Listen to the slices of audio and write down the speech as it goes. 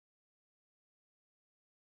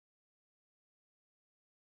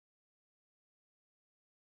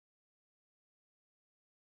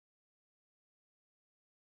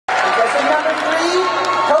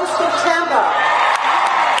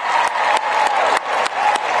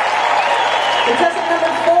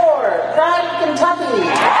Contestant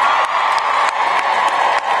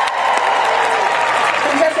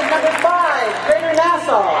number 5, Greater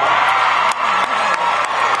Nassau.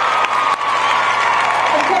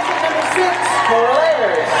 Contestant number 6, Coral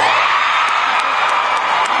Airs.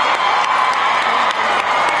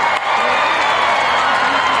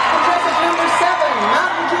 Contestant number 7,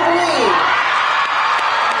 Mountain Jubilee.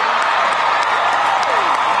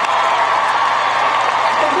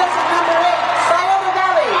 Contestant number 8, Scioto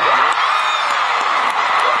Valley.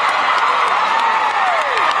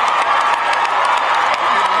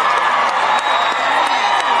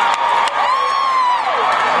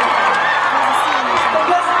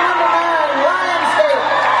 Contestant number 9, Lion State.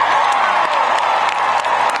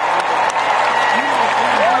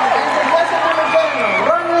 And contestant number 10,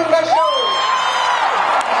 Running the Show.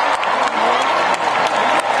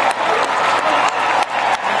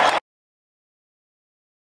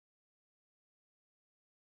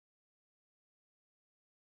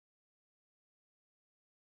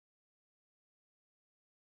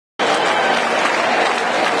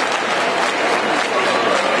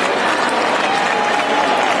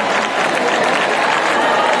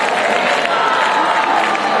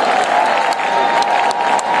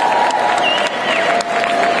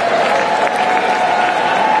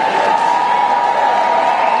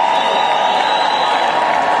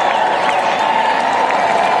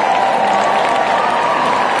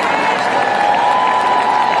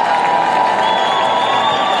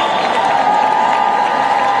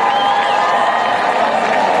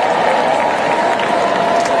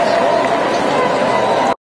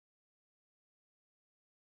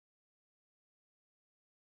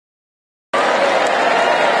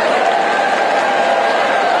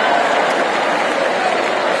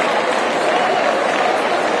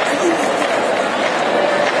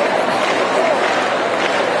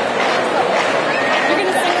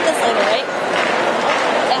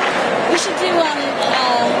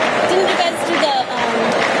 Didn't you guys do the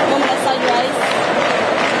moment I saw your eyes?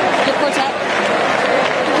 The quartet?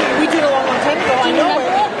 We did a long time ago. I know it.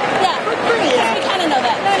 Yeah. Yeah. We kind of know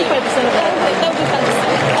that. 95% of that. That would be fun to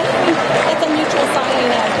see. I think that's a mutual song we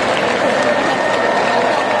know.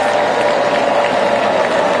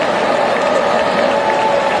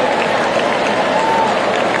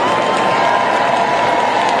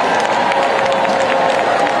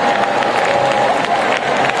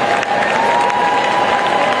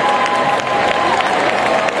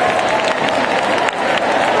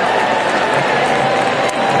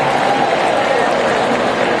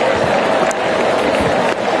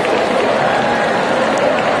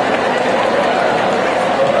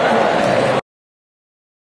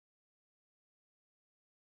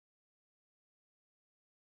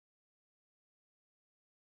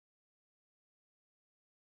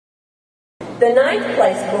 The 9th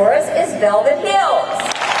place chorus is Velvet Hills.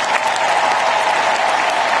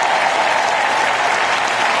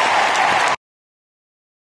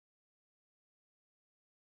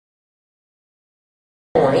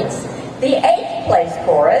 Points. The 8th place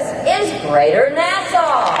chorus is Greater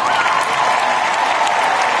Nassau.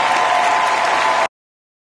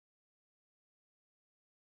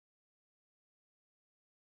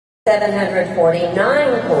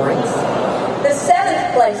 $749 points. The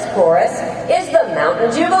 7th place chorus is the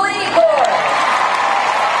Mountain Jubilee Chorus.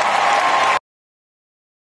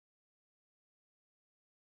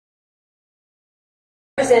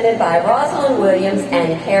 Presented by Rosalind Williams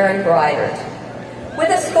and Karen Breitert. With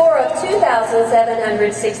a score of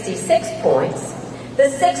 2,766 points, the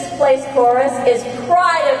 6th place chorus is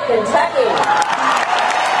Pride of Kentucky.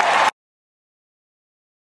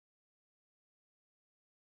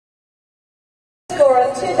 Score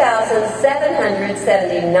of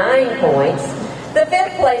 2,779 points. The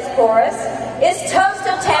 5th place chorus is Toast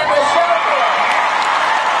of Tampa Showcase.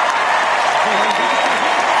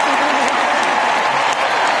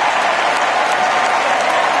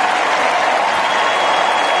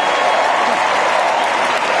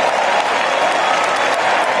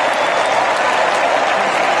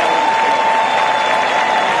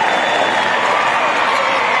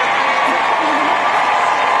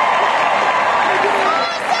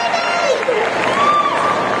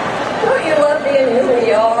 Don't you love being who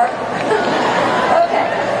we are? Okay.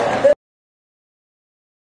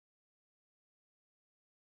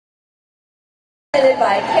 Presented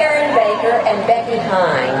by Karen Baker and Becky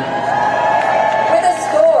Hine. With a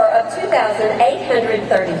score of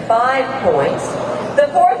 2,835 points, the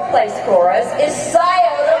 4th place chorus is